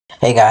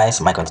Hey guys,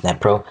 Michael Internet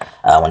Pro.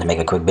 I want to make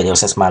a quick video.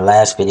 Since my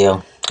last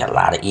video, got a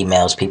lot of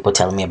emails, people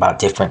telling me about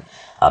different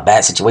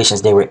bad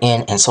situations they were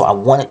in, and so I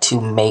wanted to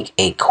make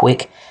a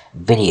quick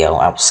video.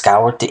 I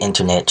scoured the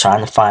internet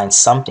trying to find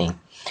something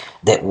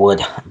that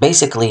would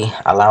basically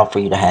allow for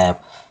you to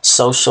have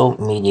social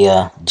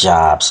media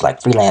jobs,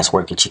 like freelance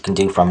work that you can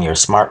do from your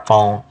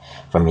smartphone,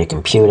 from your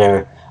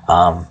computer.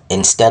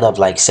 Instead of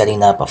like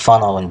setting up a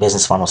funnel and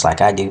business funnels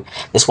like I do,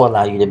 this will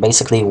allow you to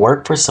basically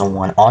work for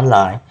someone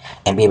online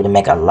and be able to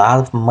make a lot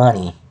of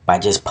money by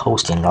just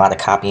posting a lot of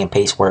copy and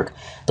paste work,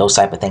 those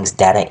type of things,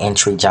 data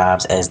entry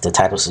jobs, as the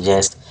title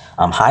suggests,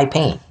 high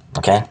paying.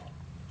 Okay.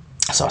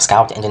 So I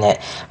scoured the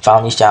internet,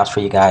 found these jobs for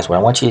you guys. What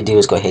I want you to do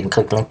is go ahead and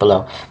click the link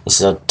below. This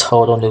is a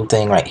total new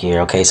thing right here.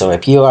 Okay, so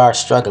if you are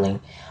struggling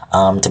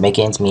to make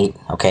ends meet,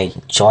 okay,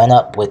 join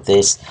up with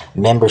this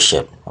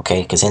membership.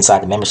 Okay, because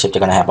inside the membership, they're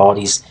going to have all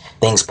these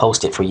things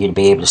posted for you to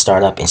be able to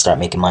start up and start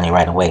making money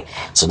right away.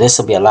 So this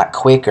will be a lot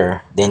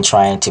quicker than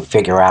trying to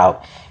figure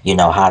out,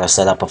 how to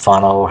set up a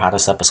funnel, or how to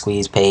set up a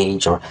squeeze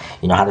page, or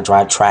how to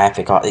drive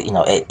traffic. Or,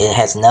 it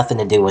has nothing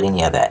to do with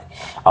any of that.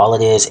 All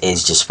it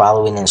is just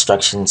following the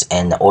instructions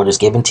and the orders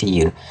given to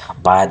you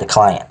by the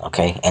client.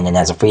 Okay, and then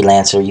as a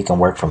freelancer, you can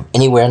work from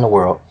anywhere in the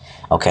world.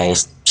 Okay,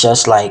 it's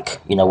just like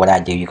what I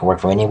do. You can work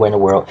from anywhere in the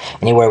world,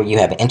 anywhere where you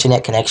have an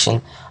internet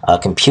connection, a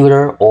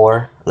computer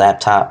or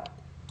laptop,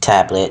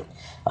 tablet,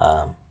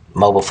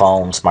 mobile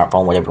phone,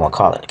 smartphone, whatever you want to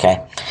call it.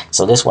 Okay,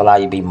 so this will allow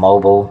you to be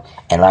mobile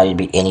and allow you to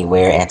be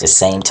anywhere, and at the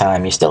same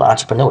time you're still an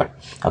entrepreneur.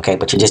 Okay,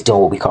 but you're just doing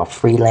what we call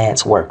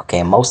freelance work.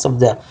 Okay, most of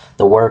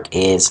the work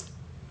is,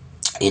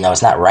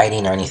 it's not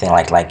writing or anything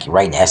like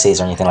writing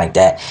essays or anything like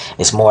that.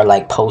 It's more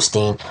like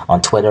posting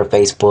on Twitter,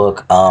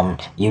 Facebook,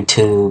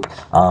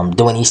 YouTube,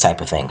 doing these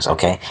type of things.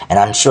 Okay, and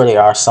I'm sure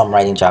there are some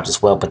writing jobs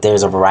as well, but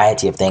there's a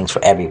variety of things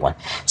for everyone.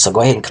 So go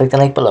ahead and click the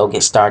link below,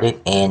 get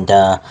started, and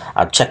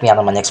check me out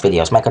on my next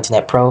videos. Mike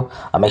Internet Pro.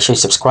 Make sure you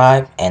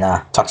subscribe, and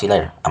talk to you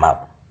later. I'm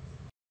out.